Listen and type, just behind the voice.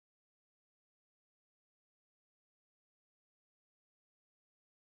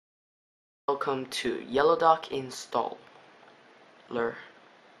Welcome to YellowDog installer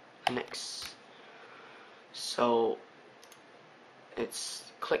Linux. So it's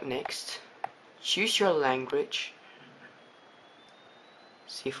click next, choose your language.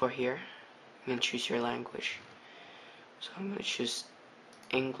 See for here, I'm gonna choose your language. So I'm gonna choose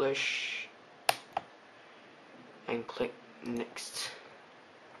English and click next.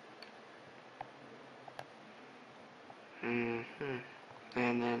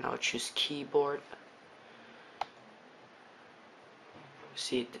 And then I'll choose keyboard.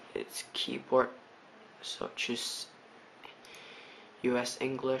 See, it's keyboard, so choose US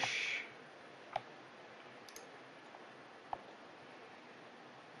English.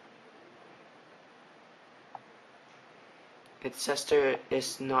 It says there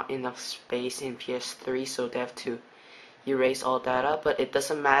is not enough space in PS3, so they have to erase all data, but it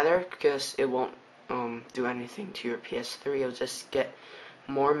doesn't matter because it won't do anything to your PS3. It'll just get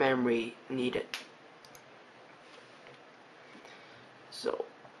more memory needed. So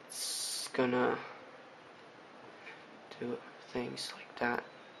it's gonna do things like that,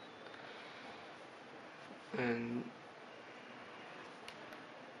 and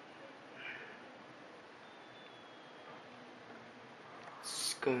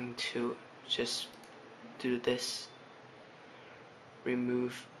it's going to just do this.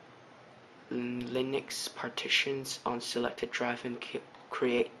 Remove Linux partitions on selected drive and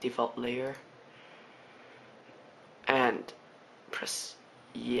create default layer, and press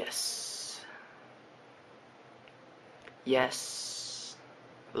yes. Yes.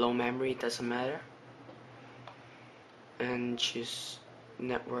 Low memory, doesn't matter. And choose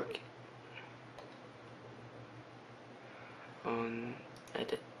network on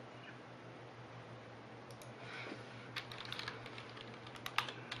edit.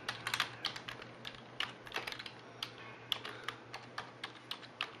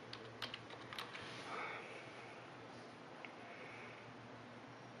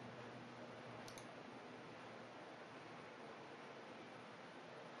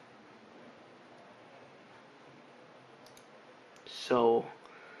 So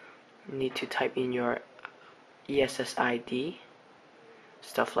you need to type in your ESSID,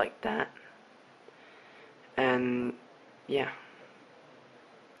 stuff like that, and yeah,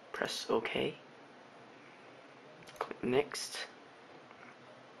 press OK, click next,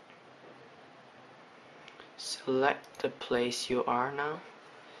 select the place you are now,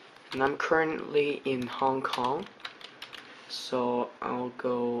 and I'm currently in Hong Kong, so I'll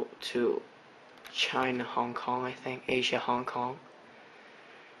go to China, Hong Kong, I think, Asia, Hong Kong,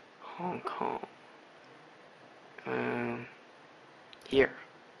 here.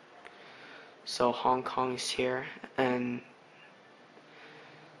 So Hong Kong is here, and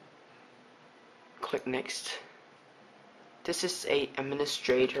click next. This is a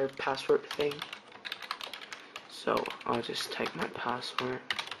administrator password thing, so I'll just type my password.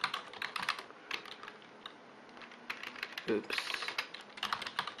 Oops.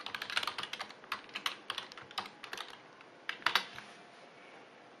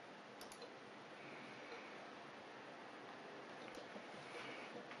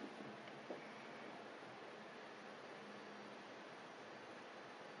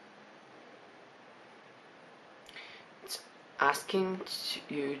 Asking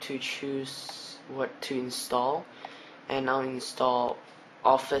you to choose what to install, and I'll install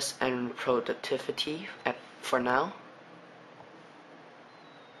Office and Productivity for now.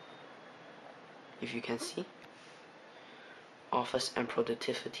 If you can see, Office and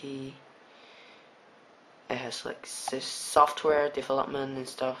Productivity, it has like software development and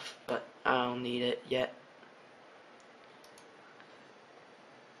stuff, but I don't need it yet.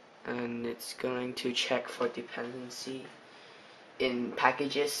 And it's going to check for dependency in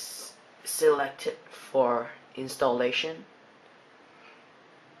packages selected for installation.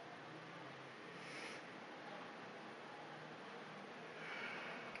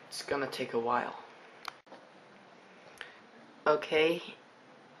 It's gonna take a while. Okay,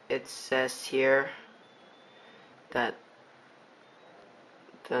 it says here that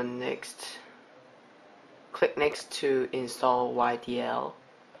click next to install YDL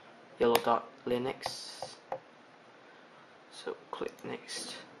YellowDog Linux. So click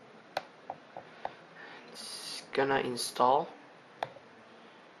next. It's gonna install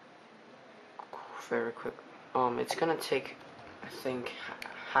very quick. It's gonna take, I think,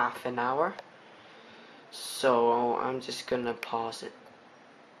 half an hour. So I'm just gonna pause it.